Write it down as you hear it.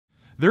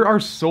There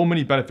are so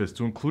many benefits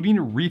to including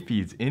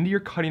refeeds into your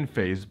cutting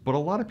phase, but a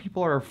lot of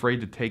people are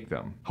afraid to take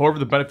them. However,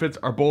 the benefits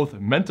are both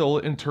mental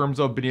in terms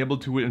of being able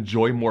to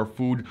enjoy more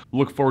food,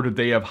 look forward to a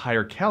day of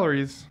higher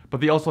calories,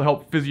 but they also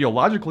help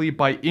physiologically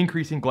by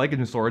increasing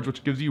glycogen storage,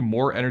 which gives you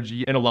more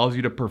energy and allows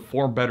you to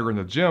perform better in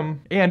the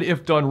gym. And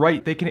if done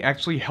right, they can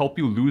actually help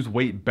you lose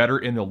weight better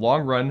in the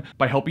long run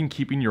by helping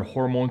keeping your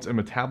hormones and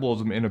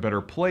metabolism in a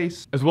better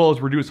place, as well as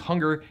reduce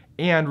hunger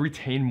and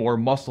retain more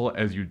muscle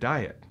as you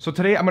diet. So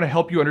today I'm going to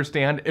help you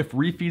understand if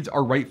refeeds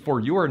are right for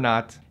you or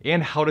not,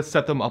 and how to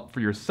set them up for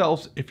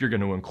yourselves if you're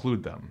going to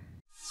include them.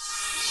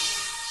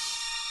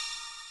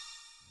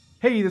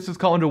 Hey, this is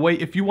Colin DeWaay.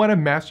 If you want to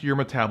master your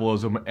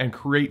metabolism and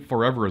create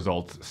forever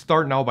results,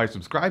 start now by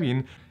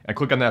subscribing and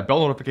click on that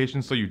bell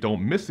notification so you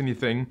don't miss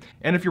anything.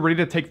 And if you're ready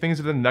to take things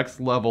to the next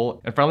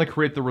level and finally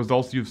create the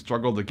results you've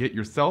struggled to get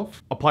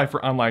yourself, apply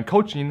for online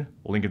coaching,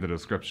 link in the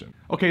description.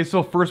 Okay,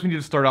 so first we need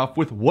to start off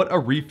with what a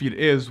refeed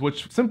is,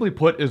 which simply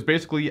put is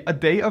basically a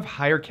day of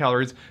higher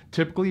calories,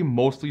 typically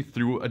mostly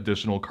through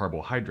additional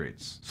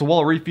carbohydrates. So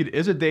while a refeed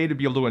is a day to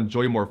be able to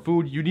enjoy more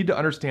food, you need to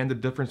understand the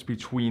difference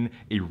between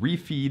a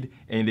refeed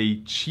and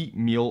a cheat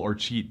meal or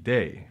cheat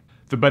day.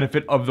 The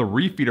benefit of the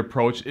refeed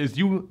approach is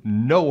you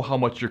know how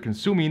much you're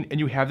consuming and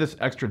you have this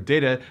extra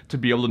data to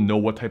be able to know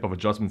what type of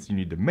adjustments you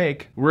need to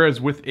make.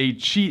 Whereas with a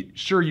cheat,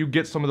 sure, you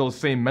get some of those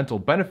same mental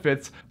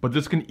benefits, but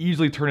this can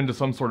easily turn into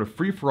some sort of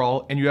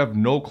free-for-all and you have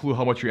no clue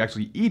how much you're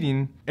actually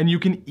eating, and you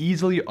can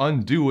easily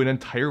undo an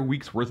entire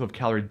week's worth of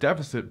calorie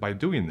deficit by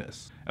doing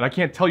this. And I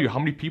can't tell you how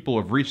many people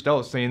have reached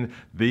out saying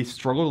they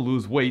struggle to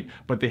lose weight,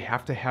 but they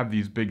have to have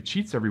these big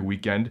cheats every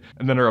weekend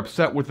and then are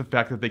upset with the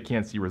fact that they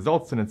can't see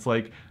results. And it's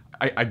like,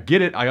 I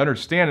get it, I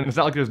understand, and it's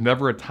not like there's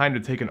never a time to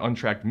take an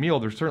untracked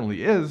meal, there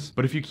certainly is,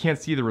 but if you can't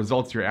see the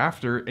results you're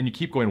after and you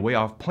keep going way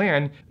off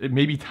plan, it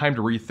may be time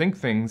to rethink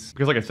things,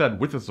 because like I said,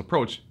 with this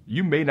approach,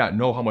 you may not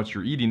know how much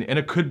you're eating, and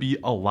it could be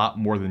a lot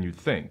more than you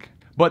think.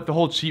 But the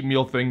whole cheat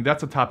meal thing,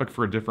 that's a topic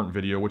for a different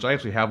video, which I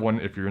actually have one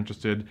if you're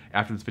interested.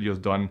 After this video is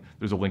done,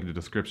 there's a link in the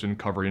description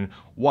covering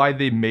why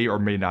they may or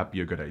may not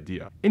be a good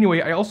idea.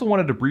 Anyway, I also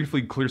wanted to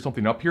briefly clear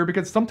something up here,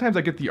 because sometimes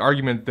I get the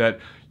argument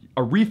that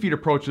a refeed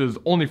approach is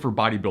only for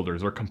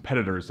bodybuilders or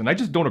competitors, and I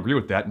just don't agree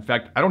with that. In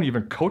fact, I don't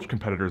even coach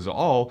competitors at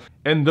all,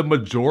 and the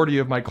majority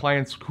of my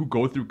clients who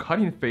go through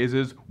cutting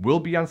phases will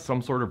be on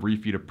some sort of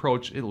refeed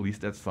approach, at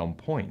least at some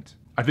point.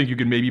 I think you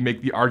could maybe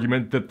make the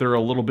argument that they're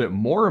a little bit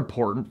more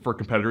important for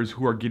competitors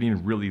who are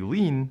getting really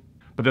lean,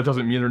 but that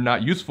doesn't mean they're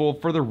not useful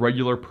for the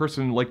regular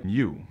person like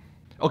you.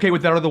 Okay,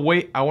 with that out of the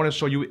way, I want to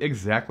show you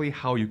exactly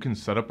how you can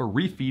set up a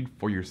refeed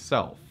for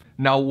yourself.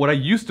 Now, what I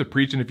used to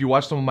preach, and if you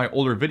watch some of my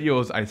older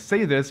videos, I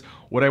say this,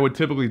 what I would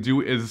typically do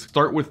is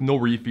start with no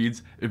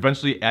refeeds,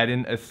 eventually add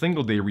in a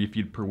single day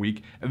refeed per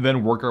week, and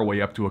then work our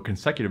way up to a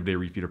consecutive day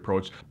refeed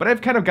approach. But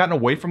I've kind of gotten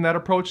away from that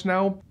approach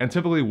now, and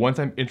typically once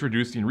I'm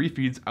introducing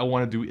refeeds, I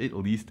want to do at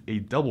least a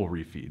double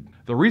refeed.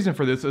 The reason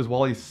for this is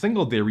while a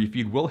single day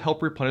refeed will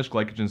help replenish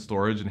glycogen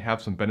storage and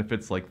have some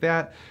benefits like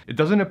that, it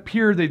doesn't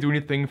appear they do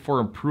anything for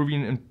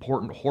improving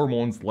important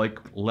hormones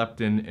like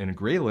leptin and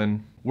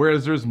ghrelin.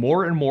 Whereas there's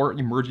more and more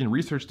emerging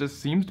research that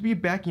seems to be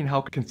backing how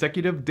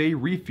consecutive day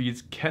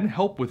refeeds can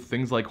help with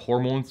things like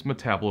hormones,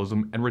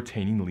 metabolism, and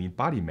retaining lean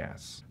body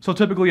mass. So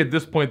typically at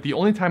this point, the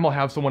only time I'll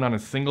have someone on a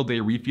single day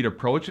refeed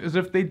approach is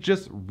if they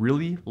just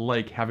really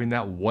like having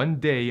that one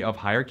day of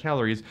higher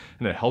calories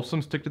and it helps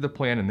them stick to the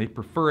plan and they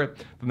prefer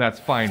it, then that's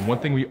fine. One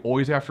thing we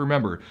always have to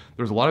remember,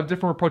 there's a lot of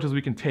different approaches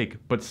we can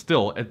take, but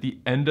still at the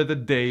end of the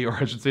day, or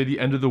I should say the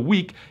end of the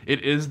week,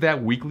 it is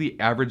that weekly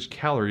average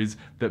calories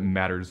that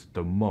matters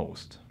the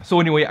most. So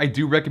anyway, I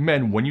do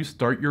recommend when you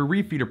start your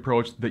refeed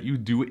approach that you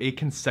do a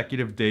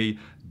consecutive day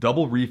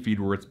double refeed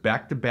where it's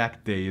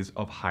back-to-back days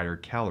of higher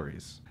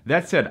calories.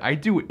 That said, I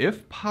do,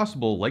 if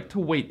possible, like to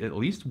wait at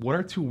least 1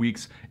 or 2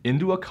 weeks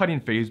into a cutting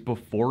phase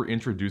before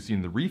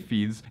introducing the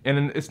refeeds.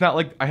 And it's not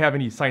like I have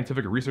any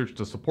scientific research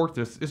to support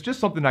this, it's just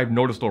something I've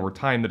noticed over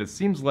time that it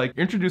seems like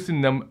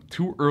introducing them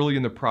too early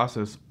in the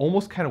process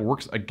almost kind of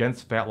works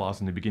against fat loss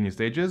in the beginning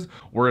stages,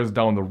 whereas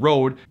down the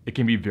road, it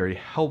can be very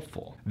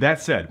helpful. That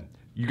said,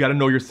 you got to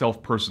know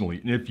yourself personally,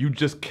 and if you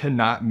just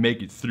cannot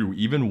make it through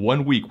even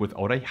 1 week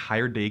without a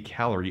higher day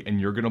calorie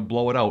and you're gonna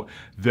blow it out,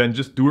 then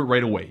just do it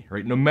right away,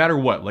 right? No matter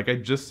what, like I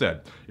just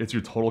said, it's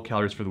your total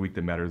calories for the week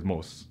that matters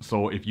most.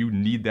 So if you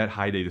need that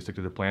high day to stick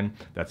to the plan,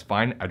 that's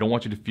fine. I don't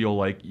want you to feel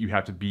like you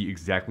have to be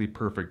exactly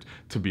perfect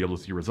to be able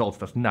to see results.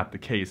 That's not the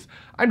case.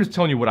 I'm just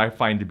telling you what I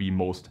find to be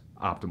most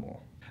optimal.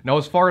 Now,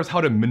 as far as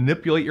how to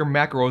manipulate your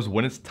macros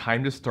when it's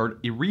time to start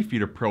a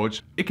refeed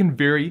approach, it can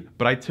vary,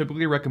 but I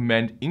typically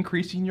recommend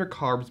increasing your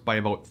carbs by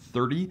about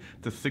 30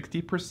 to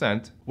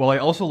 60%, while I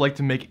also like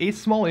to make a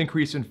small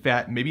increase in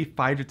fat, maybe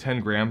 5 to 10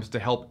 grams to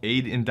help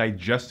aid in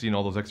digesting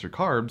all those extra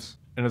carbs.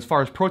 And as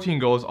far as protein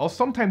goes, I'll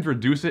sometimes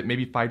reduce it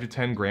maybe 5 to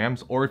 10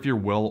 grams, or if you're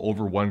well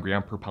over 1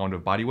 gram per pound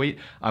of body weight,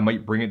 I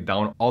might bring it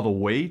down all the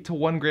way to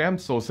 1 gram.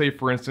 So say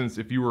for instance,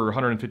 if you were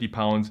 150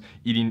 pounds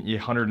eating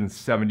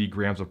 170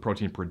 grams of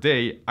protein per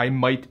day, I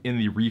might in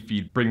the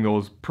refeed bring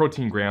those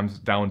protein grams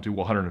down to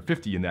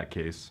 150 in that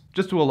case,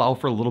 just to allow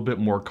for a little bit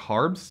more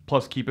carbs.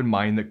 Plus keep in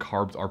mind that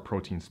carbs are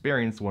protein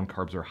sparing, so when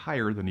carbs are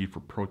higher, the need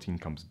for protein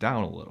comes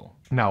down a little.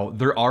 Now,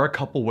 there are a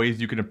couple ways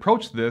you can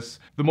approach this.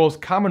 The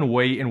most common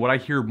way, and what I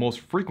hear most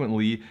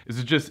frequently, is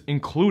to just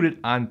include it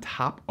on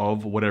top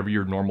of whatever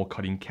your normal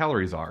cutting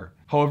calories are.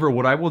 However,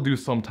 what I will do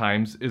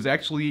sometimes is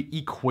actually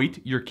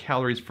equate your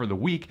calories for the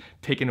week,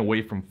 taken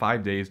away from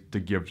 5 days to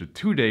give to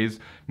 2 days,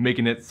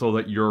 making it so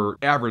that your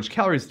average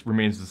calories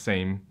remains the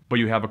same, but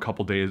you have a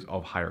couple days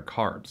of higher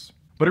carbs.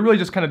 But it really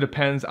just kind of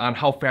depends on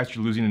how fast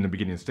you're losing in the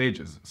beginning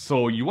stages.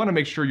 So you want to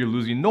make sure you're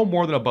losing no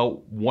more than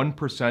about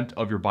 1%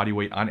 of your body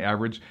weight on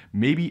average,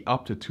 maybe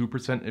up to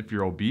 2% if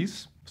you're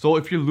obese. So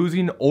if you're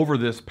losing over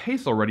this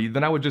pace already,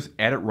 then I would just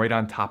add it right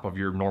on top of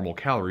your normal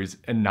calories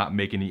and not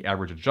make any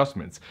average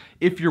adjustments.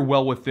 If you're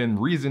well within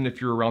reason,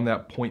 if you're around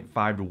that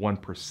 0.5 to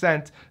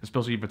 1%,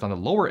 especially if it's on the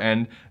lower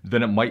end,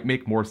 then it might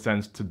make more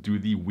sense to do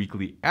the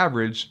weekly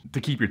average to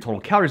keep your total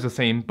calories the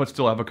same, but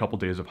still have a couple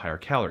days of higher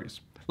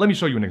calories. Let me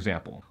show you an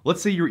example.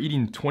 Let's say you're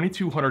eating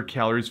 2,200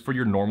 calories for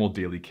your normal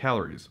daily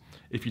calories.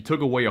 If you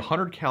took away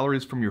 100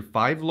 calories from your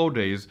 5 low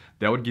days,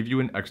 that would give you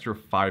an extra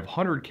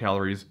 500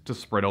 calories to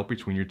spread out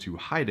between your 2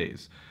 high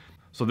days.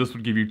 So this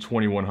would give you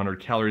 2,100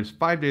 calories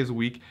 5 days a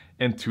week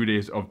and 2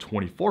 days of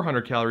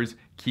 2,400 calories,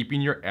 keeping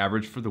your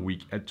average for the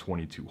week at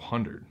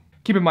 2,200.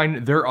 Keep in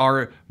mind, there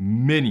are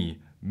many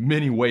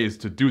ways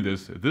to do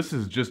this. This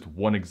is just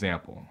one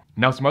example.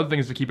 Now, some other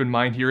things to keep in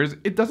mind here is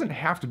it doesn't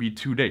have to be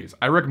 2 days.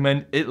 I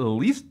recommend at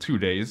least 2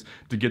 days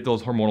to get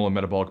those hormonal and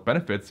metabolic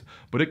benefits,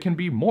 but it can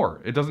be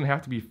more. It doesn't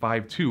have to be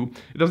 5-2.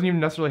 It doesn't even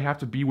necessarily have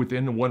to be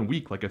within 1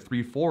 week, like a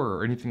 3-4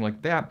 or anything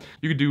like that.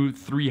 You could do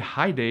 3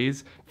 high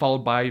days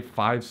followed by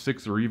 5,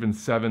 6, or even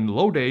 7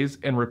 low days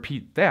and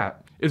repeat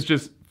that. It's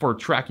just for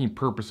tracking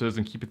purposes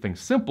and keeping things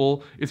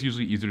simple, it's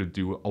usually easier to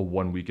do a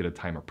 1 week at a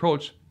time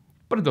approach,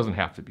 but it doesn't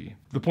have to be.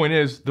 The point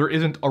is, there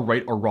isn't a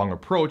right or wrong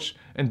approach,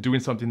 and doing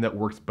something that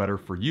works better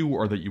for you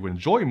or that you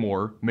enjoy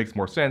more makes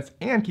more sense.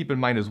 And keep in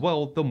mind as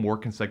well, the more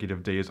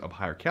consecutive days of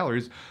higher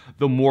calories,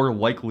 the more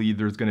likely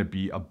there's gonna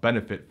be a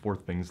benefit for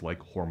things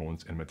like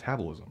hormones and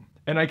metabolism.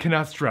 And I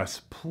cannot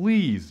stress,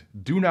 please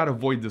do not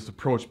avoid this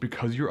approach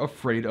because you're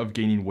afraid of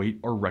gaining weight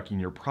or wrecking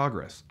your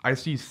progress. I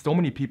see so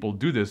many people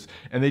do this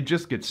and they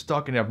just get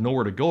stuck and have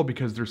nowhere to go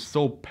because they're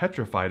so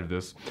petrified of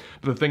this.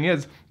 But the thing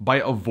is, by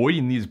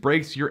avoiding these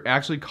breaks, you're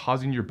actually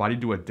causing your body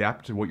to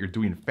adapt to what you're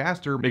doing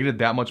faster, making it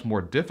that much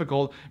more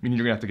difficult, meaning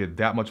you're gonna have to get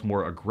that much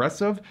more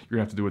aggressive, you're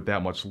gonna have to do it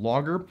that much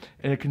longer,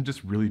 and it can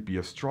just really be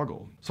a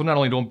struggle. So not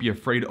only don't be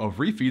afraid of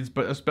refeeds,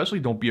 but especially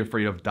don't be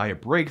afraid of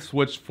diet breaks,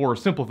 which for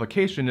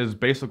simplification is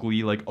basically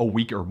like a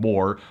week or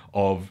more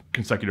of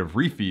consecutive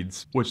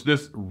refeeds, which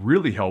this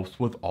really helps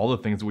with all the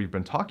things that we've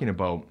been talking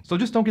about. So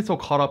just don't get so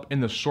caught up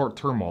in the short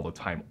term all the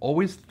time.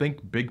 Always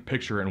think big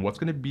picture and what's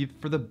going to be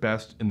for the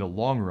best in the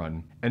long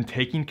run. And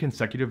taking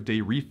consecutive day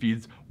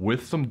refeeds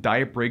with some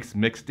diet breaks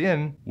mixed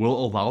in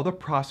will allow the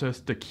process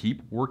to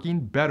keep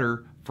working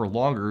better for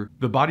longer.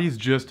 The body's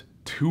just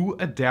too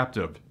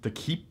adaptive to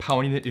keep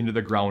pounding it into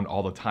the ground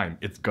all the time.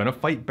 It's gonna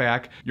fight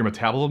back, your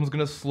metabolism's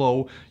gonna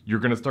slow, you're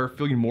gonna start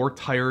feeling more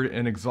tired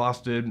and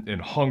exhausted and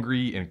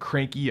hungry and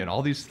cranky and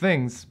all these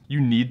things.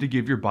 You need to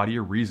give your body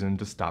a reason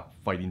to stop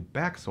fighting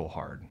back so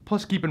hard.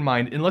 Plus keep in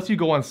mind, unless you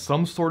go on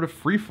some sort of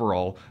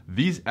free-for-all,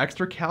 these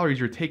extra calories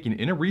you're taking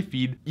in a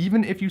refeed,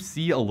 even if you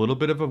see a little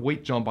bit of a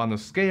weight jump on the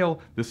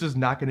scale, this is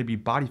not gonna be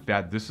body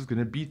fat, this is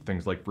gonna be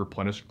things like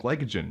replenished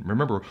glycogen.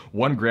 Remember,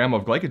 1 gram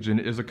of glycogen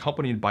is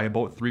accompanied by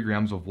about 3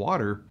 grams of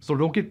water, so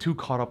don't get too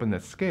caught up in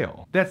that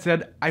scale. That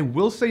said, I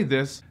will say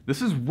this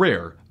is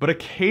rare, but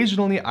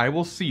occasionally I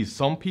will see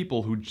some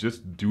people who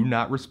just do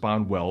not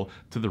respond well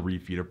to the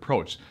refeed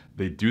approach.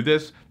 They do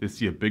this, they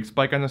see a big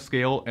spike on the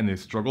scale, and they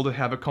struggle to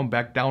have it come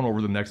back down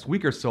over the next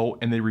week or so,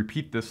 and they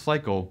repeat this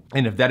cycle.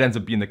 And if that ends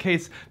up being the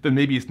case, then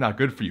maybe it's not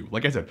good for you.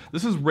 Like I said,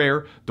 this is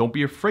rare, don't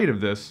be afraid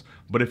of this,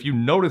 but if you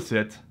notice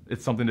it,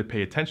 it's something to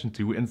pay attention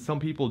to, and some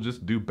people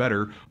just do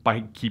better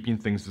by keeping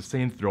things the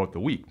same throughout the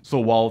week. So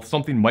while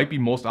something might be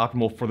most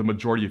optimal for the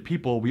majority of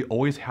people, we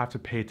always have to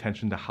pay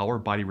attention to how our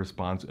body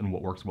responds and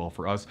what works well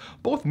for us,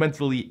 both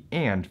mentally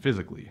and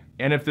physically.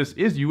 And if this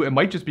is you, it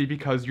might just be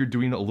because you're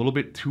doing a little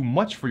bit too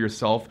much for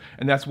yourself,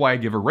 and that's why I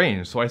give a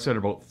range. So I said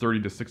about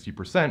 30 to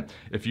 60%.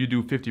 If you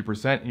do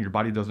 50% and your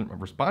body doesn't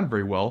respond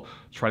very well,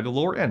 try the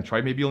lower end.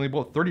 Try maybe only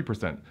about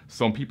 30%.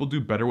 Some people do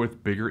better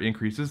with bigger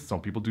increases, some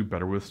people do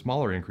better with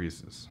smaller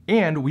increases.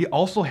 And we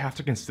also have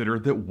to consider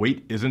that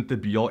weight isn't the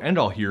be all end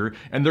all here,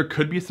 and there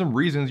could be some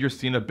reasons you're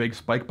seeing a big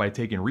spike by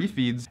taking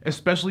refeeds,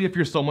 especially if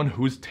you're someone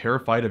who's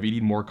terrified of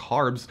eating more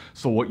carbs.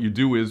 So what you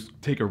do is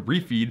take a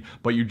refeed,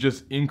 but you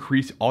just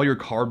increase all your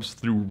carbs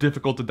through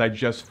difficult to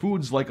digest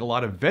foods like a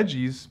lot of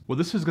veggies. Well,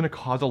 this is going to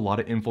cause a lot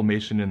of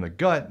inflammation in the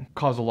gut,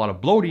 cause a lot of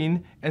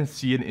bloating, and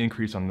see an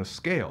increase on the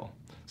scale.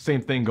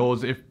 Same thing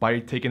goes if by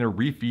taking a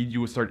refeed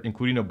you would start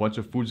including a bunch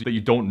of foods that you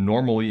don't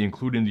normally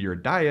include into your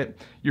diet,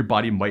 your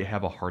body might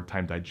have a hard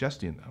time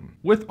digesting them.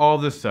 With all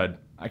this said,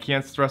 I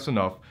can't stress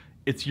enough,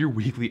 it's your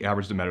weekly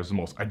average that matters the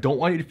most. I don't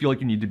want you to feel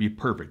like you need to be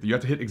perfect. You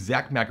have to hit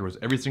exact macros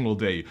every single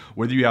day,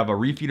 whether you have a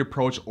refeed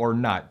approach or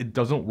not. It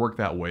doesn't work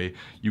that way.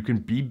 You can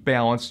be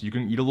balanced. You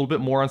can eat a little bit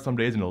more on some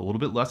days and a little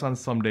bit less on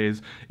some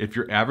days. If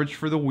your average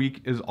for the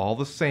week is all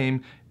the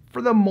same,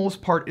 for the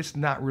most part, it's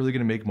not really going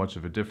to make much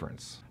of a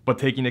difference. But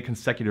taking a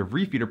consecutive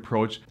refeed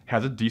approach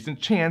has a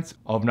decent chance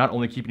of not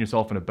only keeping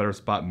yourself in a better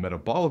spot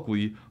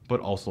metabolically, but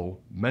also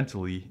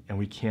mentally, and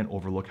we can't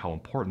overlook how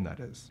important that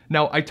is.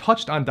 Now, I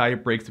touched on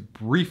diet breaks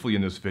briefly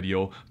in this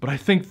video, but I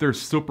think they're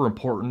super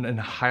important and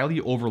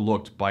highly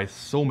overlooked by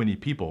so many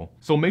people.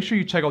 So make sure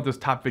you check out this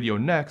top video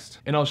next,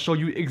 and I'll show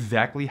you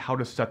exactly how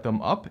to set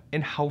them up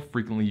and how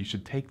frequently you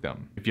should take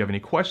them. If you have any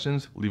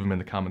questions, leave them in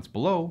the comments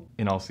below,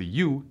 and I'll see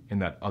you in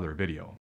that other video.